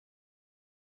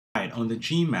Right, on the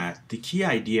GMAT, the key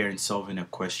idea in solving a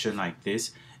question like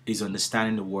this is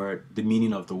understanding the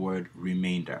meaning of the word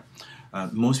remainder.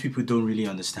 Most people don't really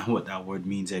understand what that word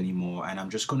means anymore, and I'm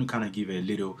just going to kind of give a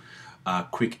little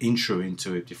quick intro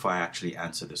into it before I actually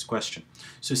answer this question.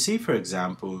 So say, for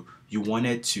example, you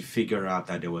wanted to figure out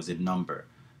that there was a number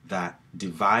that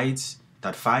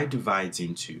 5 divides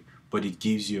into, but it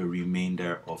gives you a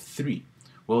remainder of 3.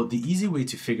 Well, the easy way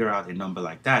to figure out a number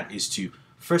like that is to,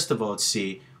 first of all,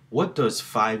 say, what does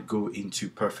 5 go into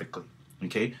perfectly?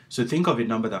 Okay, so think of a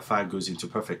number that 5 goes into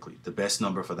perfectly. The best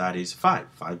number for that is 5.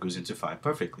 5 goes into 5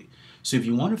 perfectly. So if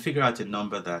you want to figure out a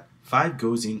number that 5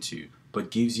 goes into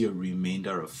but gives you a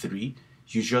remainder of 3,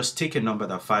 you just take a number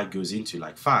that 5 goes into,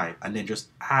 like 5, and then just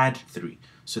add 3.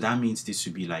 So that means this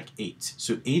would be like 8.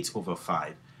 So 8 over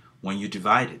 5, when you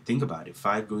divide it, think about it,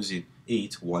 5 goes in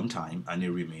 8 one time and a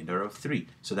remainder of 3.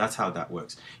 So that's how that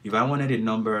works. If I wanted a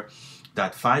number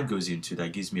that 5 goes into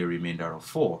that gives me a remainder of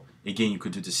 4, again, you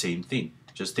could do the same thing.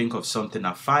 Just think of something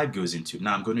that 5 goes into.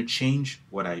 Now I'm going to change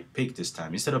what I pick this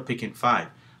time. Instead of picking 5,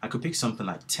 I could pick something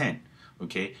like 10,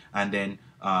 okay? And then,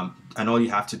 and all you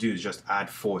have to do is just add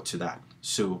 4 to that.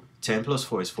 So 10 plus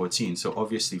 4 is 14. So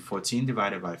obviously 14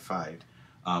 divided by 5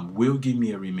 will give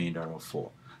me a remainder of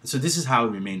 4. So this is how a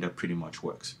remainder pretty much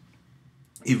works.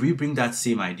 If we bring that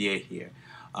same idea here,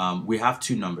 we have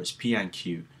two numbers, p and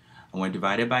q, and when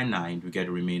divided by 9, we get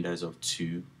remainders of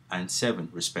 2 and 7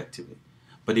 respectively.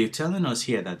 But they're telling us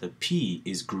here that the p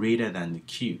is greater than the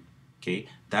q. Okay,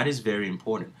 that is very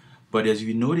important. But as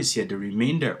you notice here, the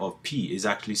remainder of p is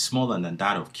actually smaller than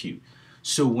that of q.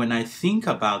 So when I think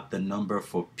about the number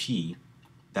for p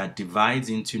that divides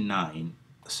into 9,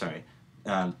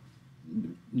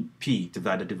 p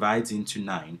that divides into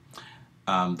 9,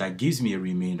 that gives me a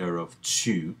remainder of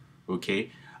 2,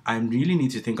 okay? I really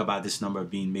need to think about this number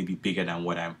being maybe bigger than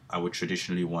what I would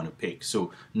traditionally want to pick.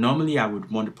 So normally I would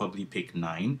want to probably pick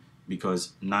 9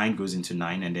 because 9 goes into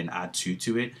 9 and then add 2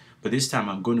 to it. But this time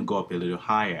I'm going to go up a little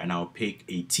higher and I'll pick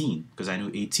 18 because I know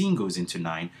 18 goes into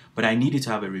 9, but I needed to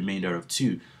have a remainder of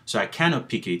 2. So I cannot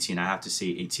pick 18. I have to say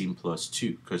 18 plus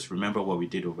 2 because remember what we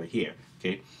did over here,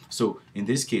 okay? So in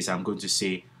this case, I'm going to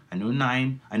say I know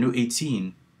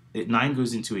 18. 9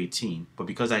 goes into 18, but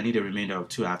because I need a remainder of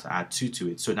 2, I have to add 2 to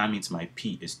it. So that means my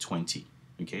p is 20.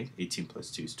 Okay, 18 plus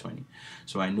 2 is 20.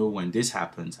 So I know when this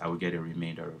happens, I will get a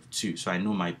remainder of 2. So I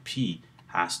know my p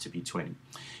has to be 20.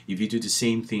 If you do the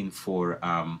same thing for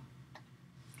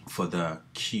the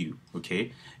q,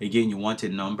 okay, again, you want a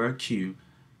number q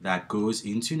that goes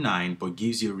into 9 but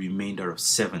gives you a remainder of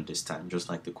 7 this time, just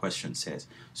like the question says.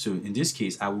 So in this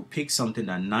case, I will pick something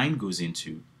that 9 goes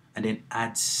into and then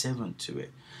add 7 to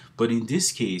it. But in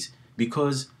this case,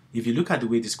 because if you look at the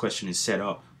way this question is set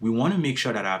up, we want to make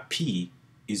sure that our p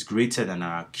is greater than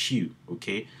our q,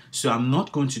 okay? So I'm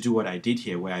not going to do what I did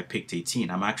here where I picked 18.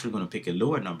 I'm actually going to pick a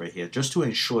lower number here just to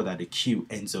ensure that the q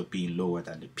ends up being lower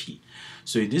than the p.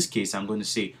 So in this case, I'm going to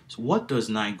say, so what does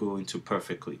 9 go into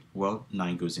perfectly? Well,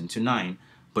 9 goes into 9,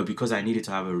 but because I needed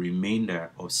to have a remainder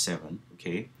of 7,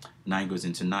 okay, 9 goes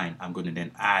into 9, I'm going to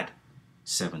then add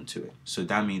 7 to it. So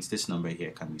that means this number here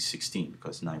can be 16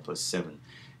 because 9 plus 7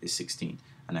 is 16.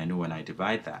 And I know when I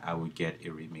divide that, I would get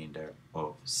a remainder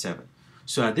of 7.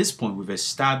 So at this point, we've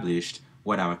established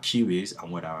what our q is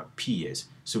and what our p is.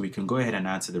 So we can go ahead and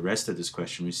answer the rest of this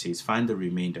question, which says find the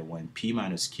remainder when p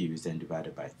minus q is then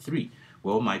divided by 3.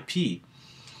 Well, my p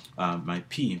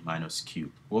minus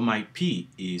q. Well, my p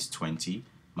is 20.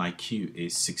 My q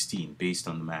is 16 based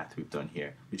on the math we've done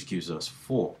here, which gives us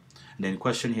 4. And then the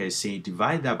question here is saying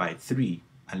divide that by 3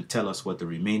 and tell us what the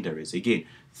remainder is. Again,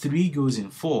 3 goes in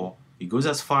 4. It goes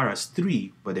as far as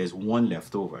 3, but there's 1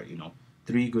 left over, you know.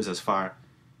 3 goes as far,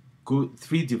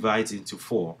 3 divides into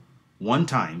 4 one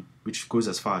time, which goes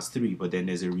as far as 3, but then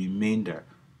there's a remainder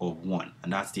of 1.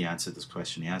 And that's the answer to this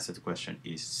question. The answer to the question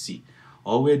is C.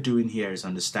 All we're doing here is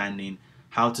understanding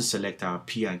how to select our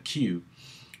P and Q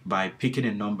by picking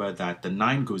a number that the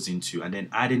 9 goes into and then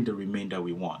adding the remainder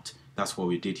we want. That's what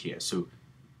we did here. So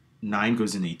 9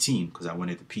 goes in 18 because I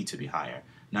wanted the P to be higher.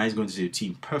 9 is going to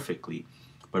 18 perfectly,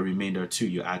 but remainder 2,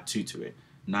 you add 2 to it.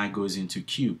 9 goes into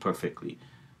Q perfectly.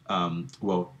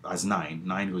 Well, as 9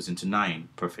 goes into 9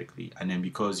 perfectly. And then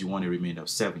because you want a remainder of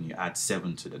 7, you add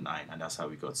 7 to the 9, and that's how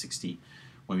we got 16.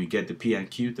 When we get the P and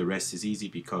Q, the rest is easy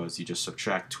because you just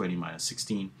subtract 20 minus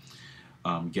 16,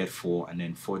 get 4, and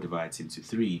then 4 divides into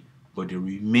 3. But the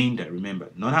remainder, remember,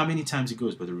 not how many times it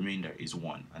goes, but the remainder is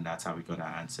 1. And that's how we got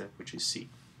our answer, which is C.